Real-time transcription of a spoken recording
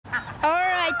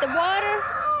right, the water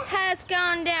has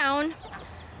gone down.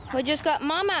 We just got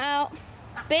Mama out.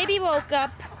 Baby woke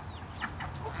up.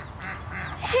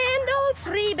 And all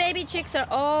 3 baby chicks are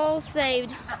all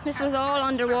saved. This was all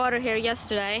underwater here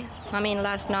yesterday. I mean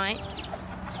last night.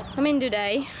 I mean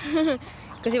today.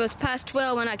 Because it was past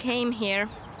 12 when I came here.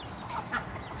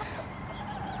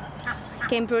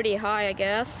 Came pretty high, I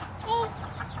guess.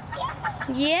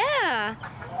 Yeah.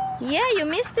 Yeah, you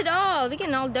missed it all. We're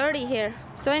getting all dirty here.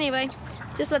 So anyway,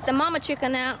 just let the mama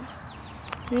chicken out.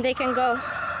 And they can go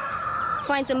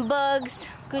find some bugs.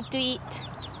 Good to eat.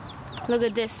 Look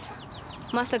at this.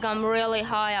 Must have gone really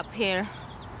high up here.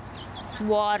 It's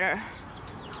water.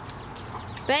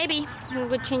 Baby, I'm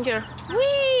gonna change your...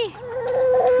 Whee!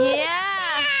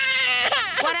 Yeah!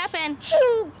 What happened?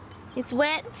 It's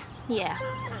wet? Yeah.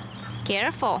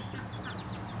 Careful.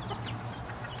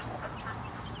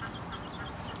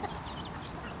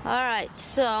 Alright,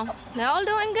 so they're all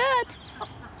doing good.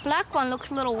 Black one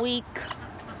looks a little weak.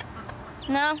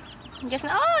 No? I'm guessing.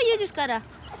 Oh, you just got a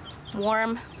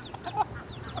worm.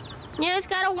 You just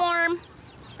got a worm.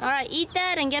 Alright, eat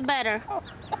that and get better.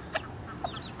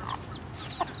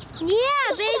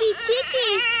 Yeah, baby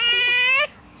chickies.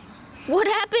 What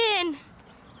happened?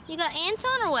 You got ants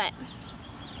on or what?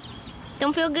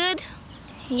 Don't feel good?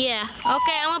 Yeah.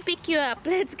 Okay, I'm gonna pick you up.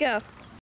 Let's go.